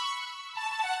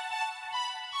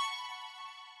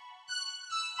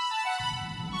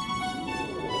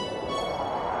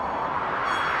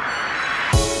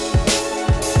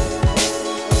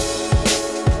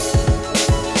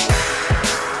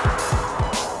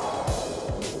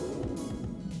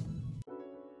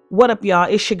What up, y'all?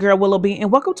 It's your girl Willowby,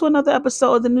 and welcome to another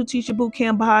episode of the New Teacher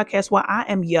Bootcamp podcast, where I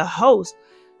am your host.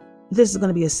 This is going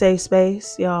to be a safe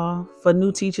space, y'all, for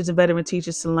new teachers and veteran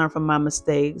teachers to learn from my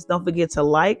mistakes. Don't forget to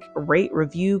like, rate,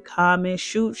 review, comment,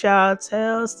 shoot, y'all,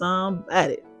 tell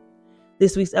somebody.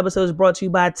 This week's episode is brought to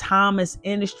you by Thomas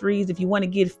Industries. If you want to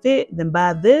get fit, then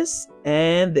buy this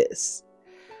and this.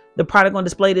 The product on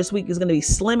display this week is going to be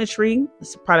Slimetry.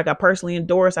 It's a product I personally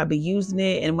endorse. I've been using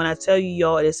it, and when I tell you,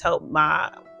 y'all, it has helped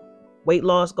my weight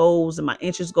loss goals and my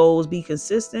inches goals be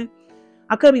consistent,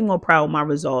 I could be more proud of my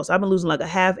results. I've been losing like a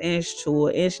half inch to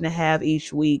an inch and a half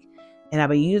each week, and I've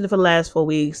been using it for the last 4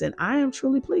 weeks, and I am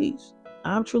truly pleased.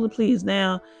 I'm truly pleased.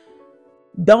 Now,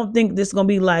 don't think this is gonna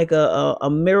be like a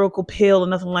miracle pill or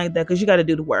nothing like that, because you got to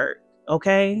do the work,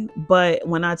 okay? But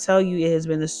when I tell you it has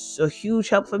been a huge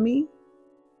help for me,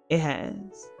 it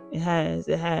has. It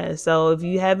has. So if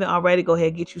you haven't already, go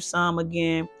ahead, get you some.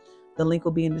 Again, the link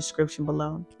will be in the description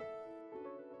below.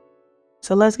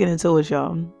 So let's get into it,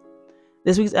 y'all.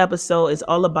 This week's episode is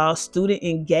all about student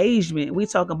engagement. We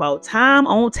talk about time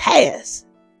on task,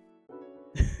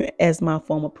 as my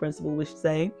former principal would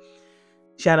say.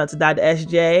 Shout out to Dr.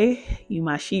 SJ, you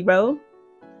my shero.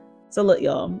 So look,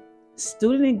 y'all,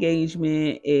 student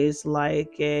engagement is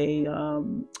like a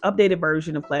updated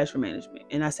version of classroom management.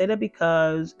 And I say that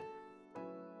because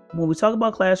when we talk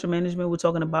about classroom management, we're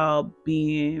talking about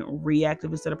being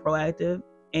reactive instead of proactive.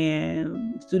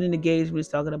 And student engagement is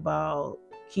talking about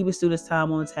keeping students'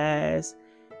 time on task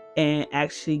and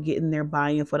actually getting their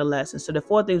buy-in for the lesson. So the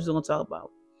 4 things we're going to talk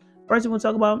about. First thing we're going to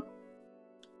talk about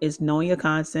is knowing your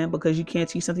content, because you can't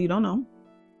teach something you don't know.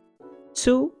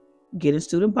 2, getting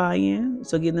student buy-in,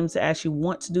 so getting them to actually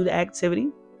want to do the activity.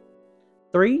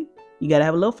 3, you got to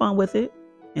have a little fun with it.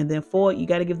 And then 4, you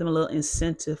got to give them a little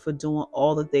incentive for doing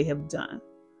all that they have done.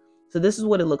 So this is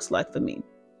what it looks like for me.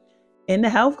 In the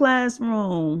health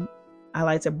classroom, I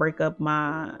like to break up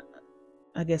my,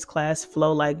 class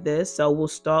flow like this. So we'll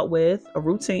start with a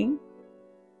routine.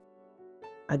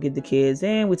 I get the kids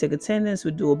in, we take attendance,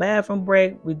 we do a bathroom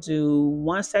break, we do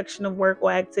one section of work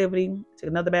or activity, take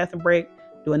another bathroom break,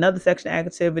 do another section of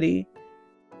activity,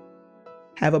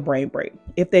 have a brain break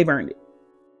if they've earned it.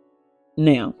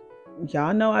 Now,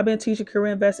 y'all know I've been teaching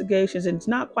career investigations, and it's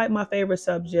not quite my favorite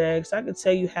subject, so I can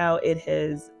tell you how it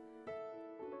has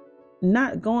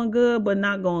not going good, but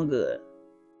not going good.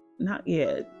 Not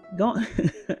yet. Going.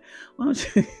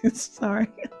 Sorry.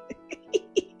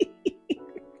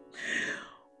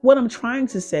 What I'm trying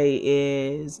to say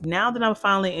is, now that I'm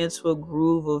finally into a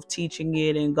groove of teaching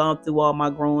it and gone through all my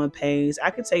growing pains,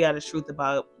 I can tell you the truth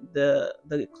about the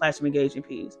classroom engagement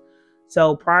piece.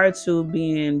 So prior to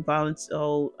being prior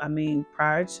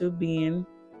to being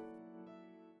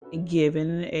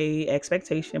given a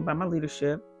expectation by my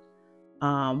leadership,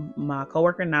 my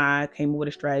coworker and I came up with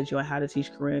a strategy on how to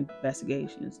teach career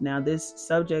investigations. Now, this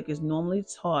subject is normally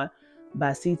taught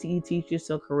by CTE teachers,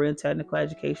 so career and technical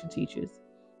education teachers,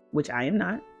 which I am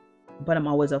not, but I'm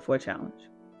always up for a challenge.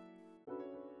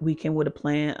 We came with a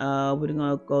plan. We're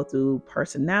gonna go through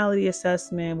personality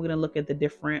assessment. We're gonna look at the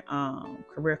different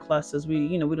career clusters.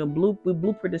 We're gonna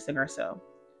blueprint this thing ourselves.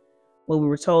 Well, we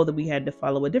were told that we had to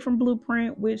follow a different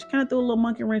blueprint, which kind of threw a little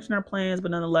monkey wrench in our plans, but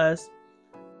nonetheless,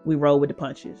 we rolled with the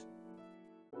punches.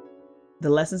 The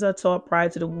lessons I taught prior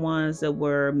to the ones that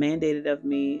were mandated of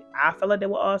me, I felt like they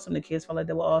were awesome. The kids felt like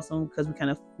they were awesome because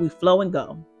we flow and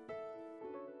go.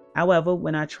 However,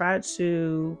 when I tried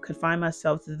to confine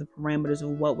myself to the parameters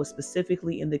of what was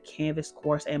specifically in the Canvas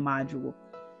course and module,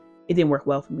 it didn't work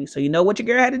well for me. So you know what your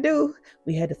girl had to do?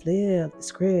 We had to flip the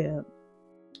script.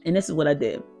 And this is what I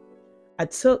did. I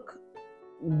took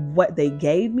what they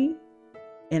gave me,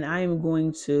 and I am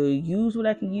going to use what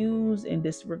I can use and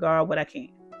disregard what I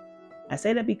can't. I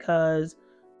say that because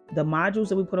the modules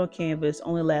that we put on Canvas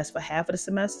only last for half of the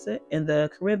semester, and the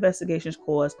career investigations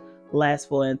course lasts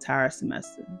for an entire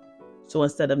semester. So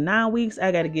instead of 9 weeks,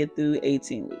 I got to get through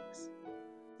 18 weeks.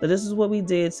 So this is what we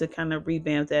did to kind of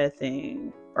revamp that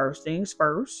thing. First things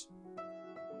first.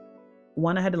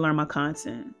 One, I had to learn my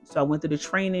content. So I went through the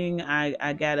training.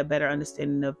 I got a better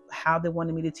understanding of how they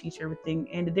wanted me to teach everything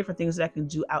and the different things that I can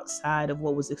do outside of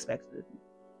what was expected of me.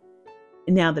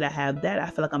 And now that I have that, I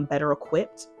feel like I'm better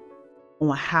equipped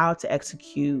on how to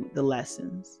execute the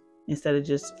lessons instead of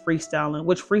just freestyling,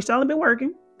 which freestyling been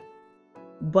working.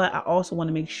 But I also want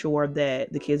to make sure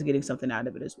that the kids are getting something out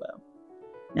of it as well.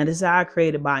 Now, this is how I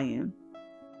created buy-in.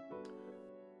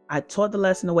 I taught the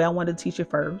lesson the way I wanted to teach it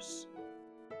first,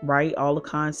 right? All the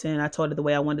content, I taught it the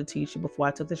way I wanted to teach it before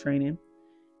I took the training.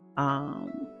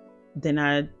 Then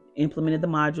I implemented the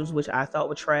modules, which I thought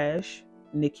were trash,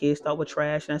 and the kids thought were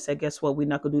trash. And I said, guess what? We're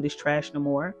not going to do this trash no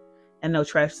more. I know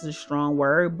trash is a strong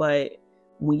word, but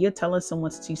when you're telling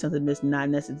someone to teach something that's not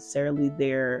necessarily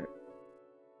their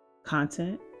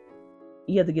content,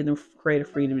 you have to give them creative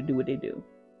freedom to do what they do.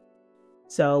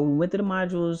 So we went through the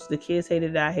modules. The kids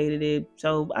hated it. I hated it.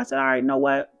 So I said, all right, you know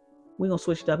what? We're going to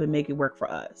switch it up and make it work for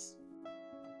us.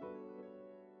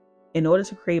 In order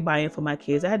to create buy-in for my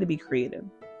kids, I had to be creative.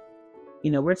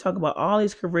 We're talking about all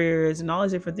these careers and all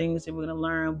these different things that we're going to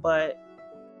learn, but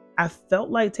I felt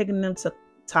like taking them to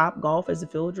Top Golf as a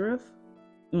field trip,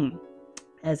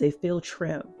 as a field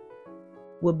trip,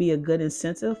 would be a good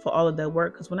incentive for all of that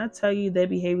work. Because when I tell you their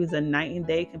behavior is a night and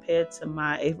day compared to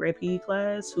my 8th grade PE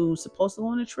class who's supposed to go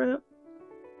on a trip,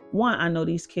 one, I know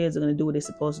these kids are going to do what they're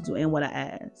supposed to do and what I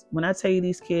ask. When I tell you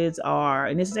these kids are,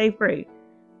 and this is 8th grade,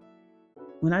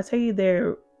 when I tell you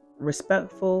they're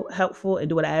respectful, helpful, and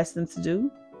do what I ask them to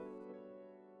do,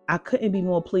 I couldn't be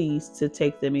more pleased to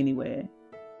take them anywhere.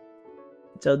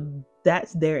 So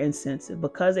that's their incentive.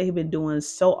 Because they have been doing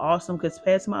so awesome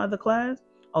compared to my other class,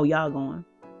 oh, y'all going.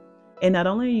 And not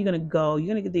only are you going to go, you're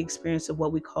going to get the experience of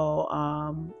what we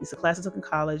call, it's a class I took in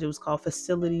college. It was called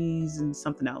Facilities and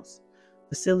something else.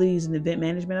 Facilities and Event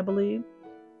Management, I believe.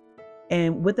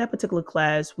 And with that particular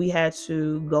class, we had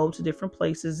to go to different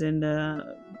places in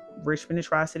the Richmond and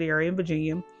Tri-City area in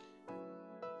Virginia.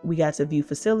 We got to view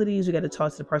facilities. We got to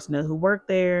talk to the personnel who work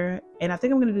there. And I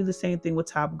think I'm going to do the same thing with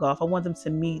Top Golf. I want them to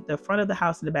meet the front of the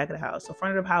house and the back of the house. So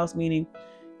front of the house, meaning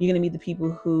you're going to meet the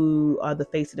people who are the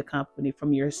face of the company,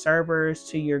 from your servers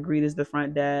to your greeters, the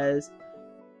front desk,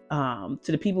 to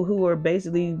the people who are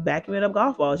basically vacuuming up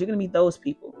golf balls. You're going to meet those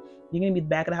people. You're going to meet the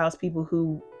back of the house people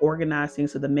who organize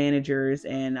things, so the managers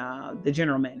and the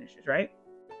general managers, right?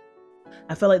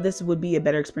 I feel like this would be a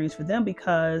better experience for them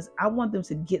because I want them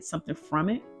to get something from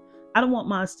it. I don't want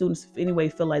my students to in any way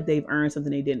feel like they've earned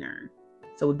something they didn't earn.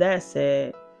 So with that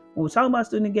said, when we're talking about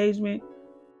student engagement,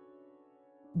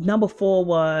 number 4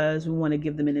 was we want to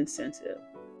give them an incentive.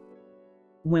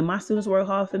 When my students work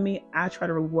hard for me, I try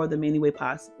to reward them any way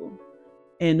possible.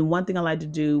 And one thing I like to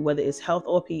do, whether it's health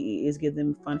or PE, is give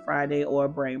them Fun Friday or a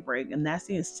brain break. And that's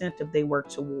the incentive they work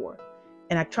toward.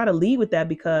 And I try to lead with that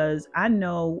because I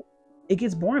know it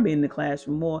gets boring being in the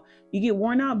classroom more. You get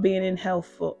worn out being in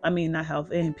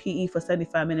in PE for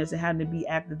 75 minutes and having to be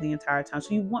active the entire time.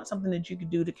 So you want something that you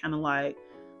could do to kind of like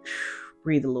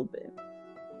breathe a little bit.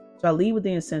 So I lead with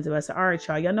the incentive. I said, all right,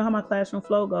 y'all know how my classroom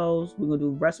flow goes. We're going to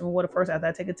do restroom water first after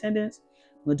I take attendance.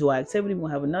 We're going to do our activity. We're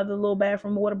going to have another little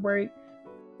bathroom water break.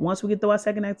 Once we get through our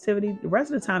second activity, the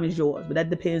rest of the time is yours, but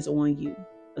that depends on you.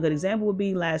 A good example would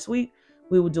be last week,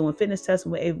 we were doing fitness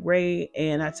testing with 8th grade,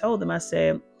 and I told them, I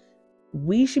said,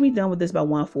 we should be done with this by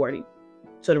 1:40.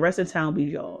 So the rest of the time will be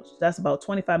yours. So that's about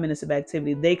 25 minutes of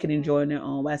activity they can enjoy on their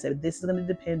own. But I said, this is going to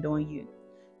depend on you.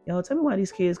 Tell me why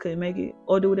these kids couldn't make it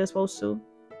or do what they're supposed to.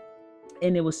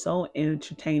 And it was so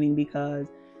entertaining because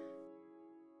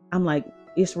I'm like,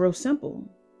 it's real simple.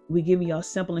 We're giving y'all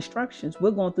simple instructions.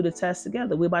 We're going through the test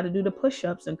together. We're about to do the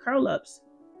push-ups and curl-ups.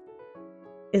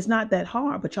 It's not that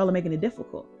hard, but y'all are making it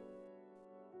difficult.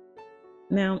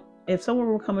 Now, if someone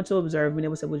were coming to observe me, they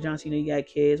would say, well, Johnson, you got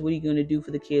kids. What are you going to do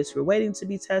for the kids who are waiting to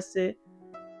be tested?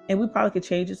 And we probably could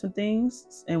change some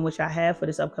things, in which I have for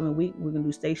this upcoming week. We're going to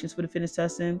do stations for the fitness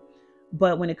testing.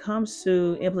 But when it comes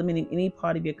to implementing any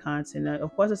part of your content,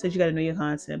 of course, I said you got to know your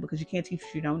content because you can't teach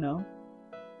what you don't know.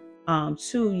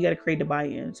 2, you got to create the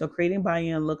buy-in. So creating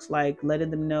buy-in looks like letting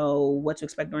them know what to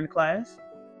expect during the class,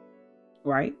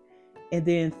 right? And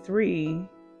then 3,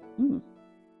 you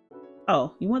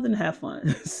want them to have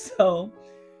fun. So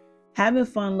having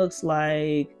fun looks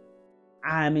like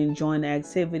I'm enjoying the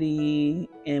activity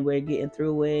and we're getting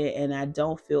through it, and I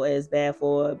don't feel as bad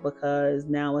for it because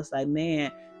now it's like,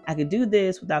 man, I could do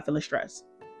this without feeling stressed.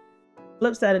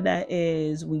 Flip side of that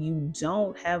is when you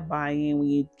don't have buy-in, when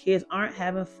your kids aren't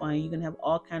having fun, you're going to have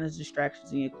all kinds of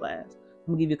distractions in your class. I'm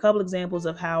going to give you a couple examples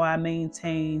of how I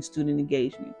maintain student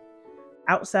engagement.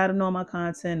 Outside of knowing my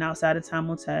content, outside of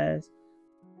time on task,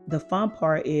 the fun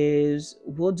part is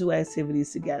we'll do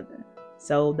activities together.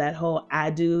 So that whole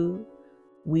I do,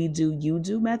 we do, you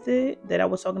do method that I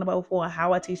was talking about before,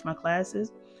 how I teach my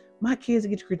classes, my kids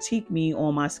get to critique me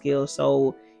on my skills.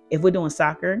 So if we're doing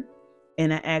soccer,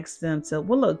 and I asked them to,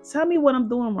 well, look, tell me what I'm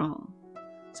doing wrong.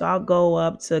 So I'll go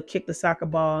up to kick the soccer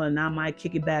ball and I might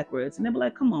kick it backwards. And they'll be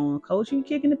like, come on, coach, you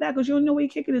kicking it backwards. You don't know where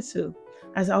you're kicking it to.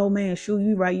 I said, oh man, shoot,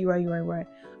 you right. All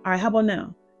right, how about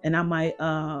now? And I might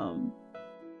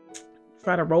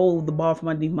try to roll the ball from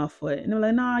underneath my foot. And they're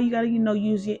like, nah, you got to,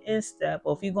 use your instep.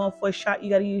 Or if you're going for a shot, you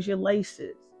got to use your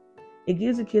laces. It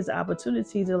gives the kids the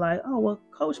opportunity to like, oh, well,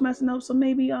 coach messing up. So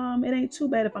maybe it ain't too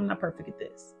bad if I'm not perfect at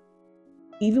this.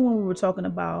 Even when we were talking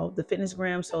about the fitness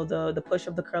gram, so the push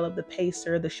up, the curl up, the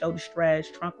pacer, the shoulder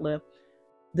stretch, trunk lift,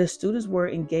 the students were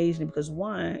engaged in because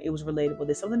one, it was relatable.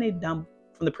 There's something they've done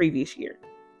from the previous year,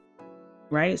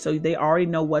 right? So they already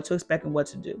know what to expect and what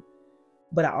to do.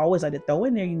 But I always like to throw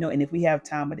in there, and if we have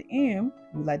time at the end,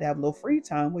 we like to have a little free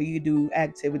time where you do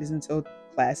activities until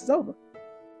class is over.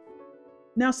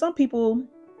 Now, some people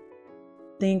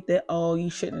think that, oh, you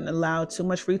shouldn't allow too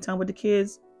much free time with the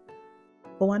kids,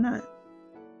 but why not?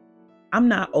 I'm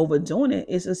not overdoing it.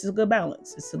 It's a good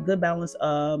balance. It's a good balance.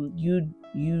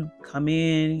 You come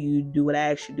in, you do what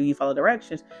I ask you to do, you follow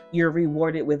directions, you're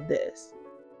rewarded with this.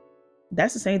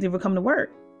 That's the same thing for coming to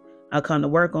work. I come to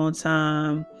work on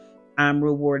time, I'm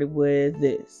rewarded with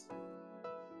this.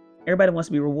 Everybody wants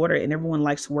to be rewarded, and everyone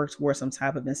likes to work towards some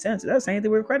type of incentive. That's the same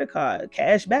thing with a credit card.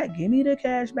 Cash back. Give me the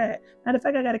cash back. Matter of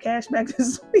fact, I got a cash back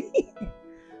this week.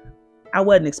 I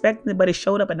wasn't expecting it, but it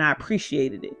showed up and I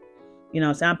appreciated it.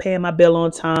 So I'm paying my bill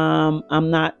on time. I'm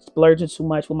not splurging too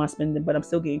much with my spending, but I'm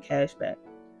still getting cash back.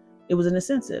 It was an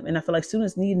incentive. And I feel like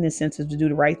students need an incentive to do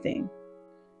the right thing.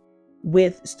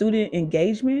 With student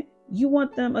engagement, you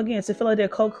want them, again, to feel like they're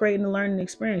co-creating the learning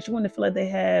experience. You want to feel like they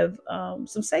have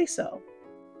some say-so.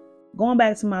 Going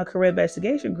back to my career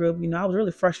investigation group, I was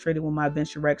really frustrated with my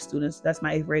Venture Rec students. That's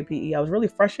my 8th grade PE. I was really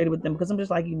frustrated with them because I'm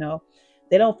just like,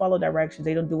 they don't follow directions.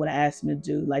 They don't do what I asked them to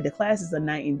do. Like, the class is a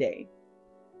night and day.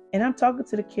 And I'm talking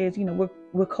to the kids,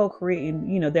 we're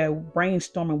co-creating, they're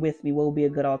brainstorming with me what would be a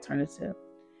good alternative.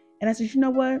 And I said, you know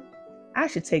what? I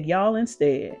should take y'all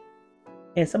instead.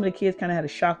 And some of the kids kind of had a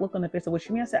shocked look on their face of what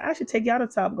you mean. I said, I should take y'all to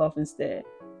Topgolf instead.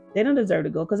 They don't deserve to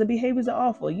go because the behaviors are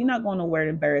awful. You're not going nowhere to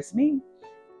embarrass me.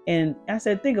 And I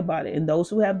said, think about it. And those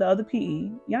who have the other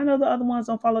PE, y'all know the other ones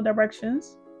don't follow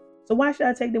directions. So why should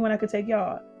I take them when I could take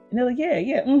y'all? And they're like, yeah,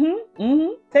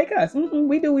 take us.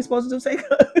 We do what we're supposed to do, take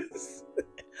us.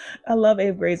 I love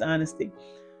 8th grade's honesty.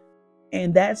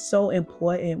 And that's so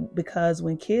important because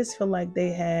when kids feel like they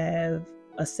have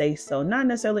a say-so, not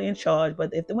necessarily in charge,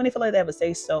 but when they feel like they have a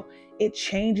say-so, it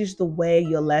changes the way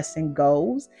your lesson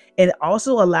goes. And it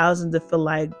also allows them to feel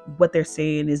like what they're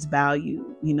saying is valued.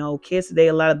 Kids today,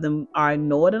 a lot of them are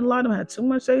ignored and a lot of them have too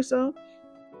much say-so.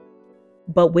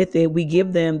 But with it, we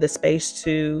give them the space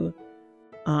to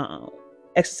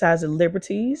exercise their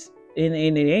liberties. And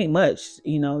it ain't much,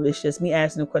 it's just me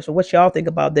asking the question, what y'all think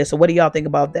about this? Or what do y'all think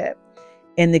about that?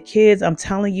 And the kids, I'm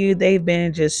telling you, they've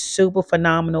been just super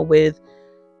phenomenal with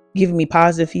giving me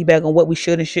positive feedback on what we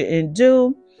should and shouldn't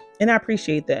do. And I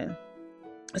appreciate that.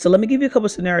 So let me give you a couple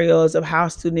of scenarios of how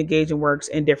student engagement works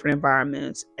in different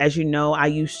environments. As you know, I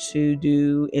used to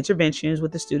do interventions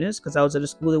with the students because I was at a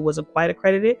school that wasn't quite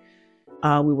accredited.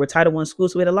 We were Title I school,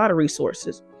 so we had a lot of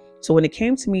resources. So when it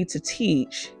came to me to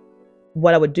teach,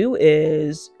 what I would do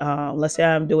is, let's say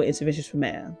I'm doing interventions for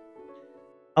math.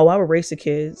 I would race the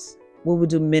kids. We would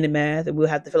do minute math and we'll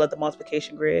have to fill out the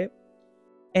multiplication grid.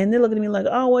 And they're looking at me like,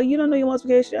 oh, well, you don't know your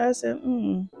multiplication. I said,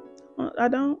 I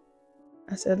don't.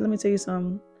 I said, let me tell you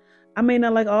something. I may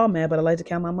not like all math, but I like to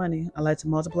count my money. I like to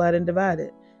multiply it and divide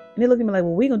it. And they looked at me like,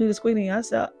 well, we're going to do this quickly. I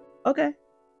said, okay,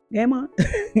 game on.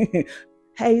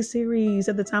 Hey, Siri,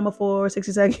 set the timer for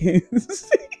 60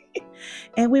 seconds.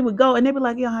 And we would go and they'd be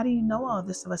like, yo, how do you know all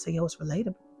this stuff? I said, yo, it's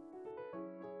relatable.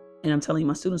 And I'm telling you,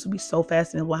 my students would be so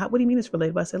fascinated. Well, what do you mean it's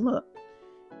relatable? I said, look,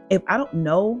 if I don't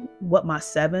know what my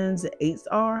 7s and 8s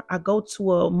are, I go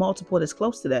to a multiple that's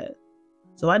close to that.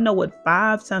 So I know what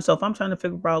 5 times. So if I'm trying to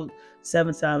figure out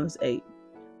 7 times 8,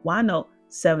 well, I know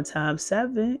 7 times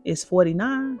 7 is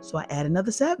 49. So I add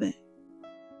another 7.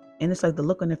 And it's like the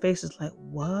look on their face is like,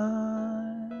 what?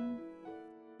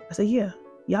 I said, yeah,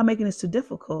 y'all making this too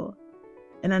difficult.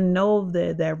 And I know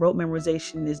that rote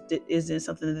memorization isn't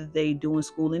something that they do in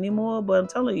school anymore. But I'm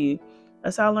telling you,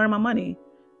 that's how I learn my money.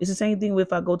 It's the same thing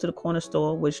if I go to the corner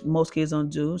store, which most kids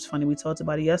don't do. It's funny, we talked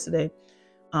about it yesterday.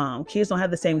 Kids don't have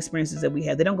the same experiences that we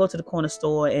have. They don't go to the corner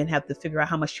store and have to figure out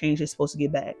how much change they're supposed to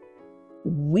get back.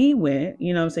 We went,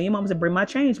 what I'm saying? Your mama said, bring my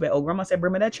change back. Or grandma said,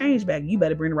 bring me that change back. You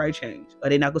better bring the right change. Or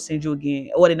they're not going to send you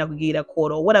again. Or they're not going to give you that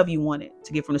quarter or whatever you wanted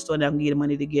to get from the store. They're not going to give you the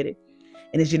money to get it.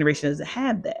 And this generation doesn't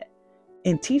have that.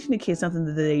 And teaching the kids something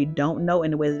that they don't know in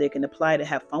the way that they can apply to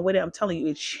have fun with it, I'm telling you,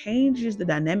 it changes the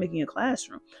dynamic in your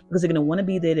classroom because they're going to want to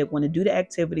be there. They're going to do the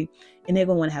activity and they're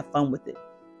going to want to have fun with it.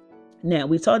 Now,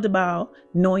 we talked about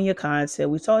knowing your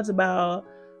concept. We talked about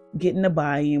getting the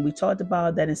buy-in. We talked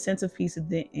about that incentive piece at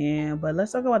the end. But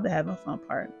let's talk about the having fun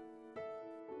part.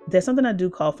 There's something I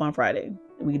do call Fun Friday.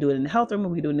 We can do it in the health room,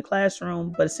 we can do it in the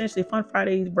classroom. But essentially, Fun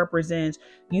Friday represents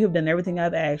you have done everything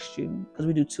I've asked you because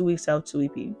we do 2 weeks out, 2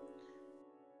 EP.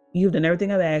 You've done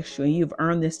everything I've asked you, and you've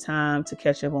earned this time to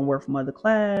catch up on work from other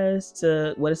class.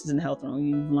 To what this is in the health room,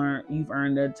 you've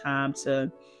earned the time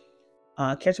to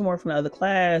catch up on work from the other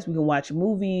class. We can watch a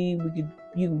movie.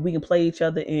 We can play each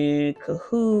other in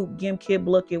Kahoot, Gimkit,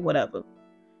 Blookit, whatever.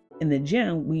 In the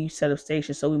gym, we set up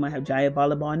stations, so we might have giant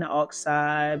volleyball on the aux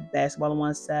side, basketball on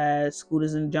one side,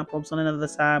 scooters and jump ropes on another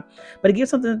side. But it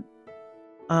gives something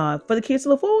for the kids to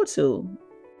look forward to.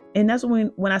 And that's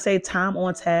when I say time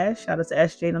on task. Shout out to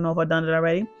SJ. I don't know if I've done it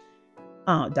already.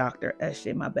 Dr.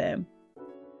 SJ, my bad.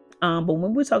 But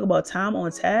when we talk about time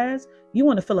on task, you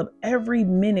want to fill up every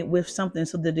minute with something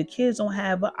so that the kids don't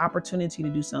have an opportunity to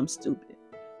do something stupid.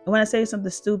 And when I say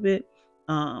something stupid,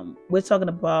 we're talking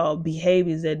about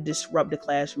behaviors that disrupt the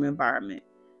classroom environment.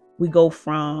 We go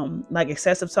from like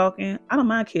excessive talking. I don't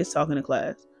mind kids talking in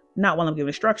class, not while I'm giving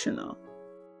instruction though.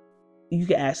 You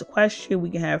can ask a question, we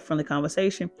can have a friendly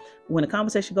conversation. When the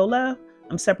conversation go left,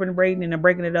 I'm separating and I'm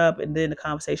breaking it up, and then the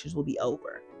conversations will be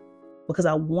over. Because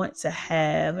I want to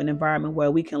have an environment where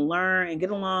we can learn and get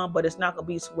along, but it's not going to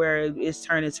be to where it's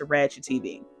turned into ratchet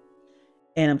TV.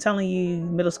 And I'm telling you,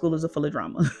 middle schoolers are full of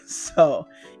drama. So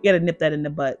you got to nip that in the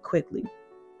butt quickly.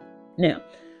 Now,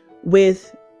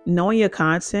 with knowing your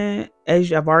content,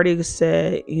 as I've already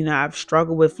said, I've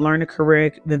struggled with learning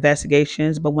career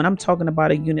investigations. But when I'm talking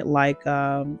about a unit like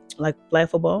flag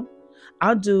football,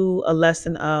 I'll do a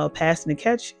lesson of passing and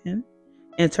catching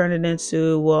and turn it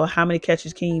into, well, how many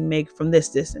catches can you make from this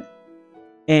distance?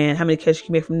 And how many catches can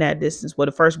you make from that distance? Well,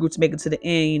 the first group to make it to the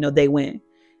end, they win.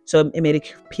 So it made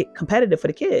it competitive for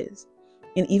the kids.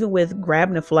 And even with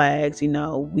grabbing the flags, we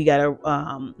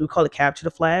call it capture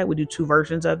the flag. We do two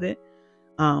versions of it.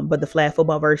 But the flag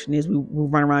football version is we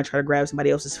run around and try to grab somebody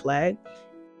else's flag.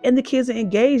 And the kids are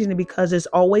engaged in it because there's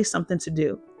always something to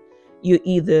do. You're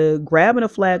either grabbing a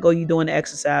flag or you're doing the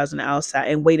exercise on the outside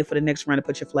and waiting for the next round to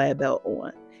put your flag belt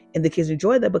on. And the kids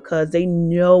enjoy that because they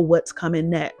know what's coming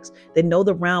next. They know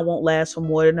the round won't last for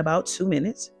more than about 2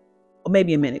 minutes, or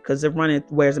maybe a minute, because the running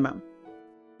wears them out.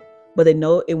 But they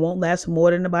know it won't last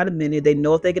more than about a minute. They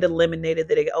know if they get eliminated,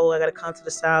 I got to come to the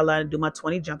sideline and do my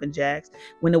 20 jumping jacks.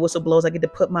 When the whistle blows, I get to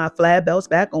put my flag belts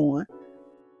back on.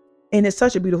 And it's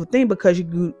such a beautiful thing because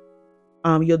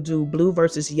you'll do blue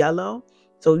versus yellow.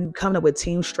 So you come up with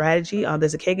team strategy.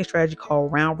 There's a Kagan strategy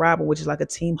called round robin, which is like a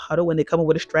team huddle, and they come up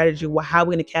with a strategy how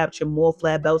we're going to capture more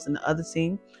flag belts than the other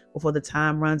team before the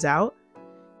time runs out.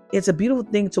 It's a beautiful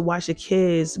thing to watch the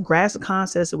kids grasp the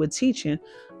concepts that we're teaching,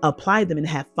 apply them, and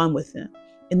have fun with them.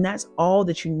 And that's all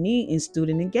that you need in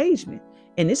student engagement.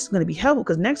 And this is going to be helpful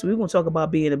because next week we're going to talk about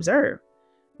being observed.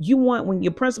 You want, when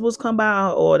your principals come by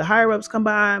or the higher ups come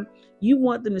by, you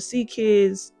want them to see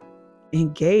kids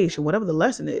engaged in whatever the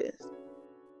lesson is.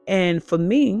 And for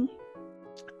me,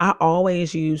 I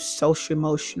always use social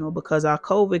emotional because our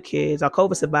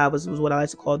COVID survivors was what I like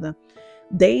to call them.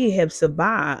 They have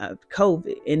survived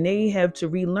COVID and they have to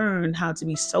relearn how to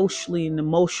be socially and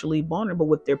emotionally vulnerable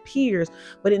with their peers,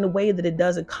 but in a way that it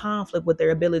doesn't conflict with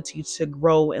their ability to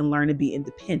grow and learn to be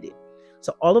independent.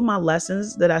 So all of my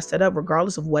lessons that I set up,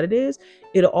 regardless of what it is,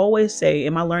 it'll always say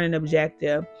in my learning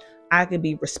objective, I can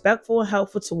be respectful and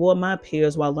helpful toward my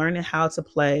peers while learning how to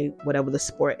play whatever the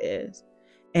sport is.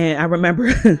 And I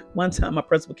remember one time my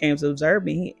principal came to observe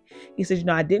me. He said,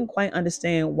 I didn't quite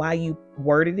understand why you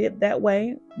worded it that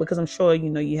way, because I'm sure,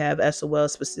 you have SOL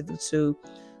specific to,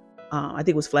 I think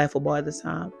it was flag football at the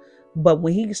time. But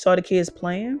when he saw the kids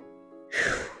playing,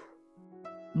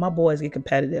 my boys get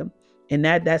competitive. And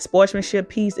that sportsmanship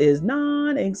piece is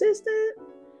non-existent.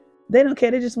 They don't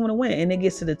care. They just want to win. And it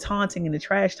gets to the taunting and the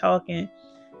trash talking.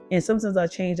 And sometimes I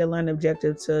change that learning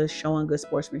objective to showing good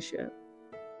sportsmanship,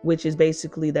 which is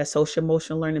basically that social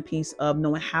emotional learning piece of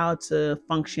knowing how to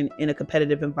function in a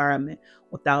competitive environment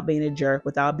without being a jerk,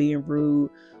 without being rude,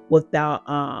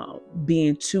 without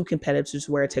being too competitive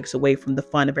to where it takes away from the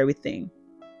fun of everything.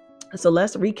 So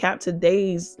let's recap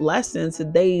today's lesson,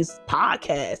 today's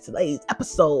podcast, today's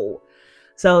episode.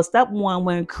 So step one,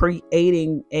 when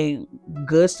creating a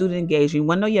good student engagement, you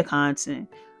want to know your content.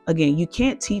 Again, you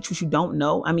can't teach what you don't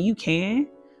know. I mean, you can,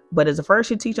 but as a first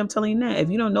year teacher, I'm telling you now,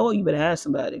 if you don't know it, you better ask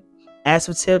somebody. Ask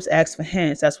for tips, ask for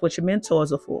hints. That's what your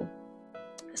mentors are for.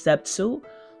 Step two,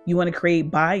 you want to create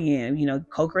buy-in,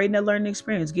 co-creating that learning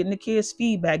experience, getting the kids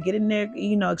feedback, getting their,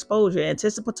 exposure,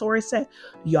 anticipatory set.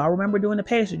 Do y'all remember doing the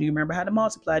pastry? Do you remember how to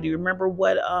multiply? Do you remember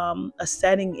what a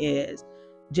setting is?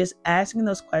 Just asking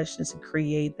those questions to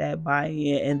create that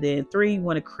buy-in. And then three, you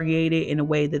want to create it in a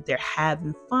way that they're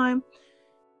having fun.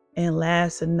 And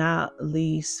last and not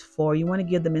least, four, you want to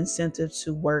give them incentive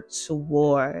to work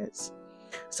towards.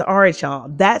 So, all right, y'all,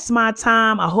 that's my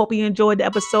time. I hope you enjoyed the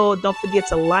episode. Don't forget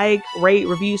to like, rate,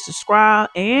 review, subscribe,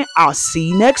 and I'll see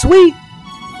you next week.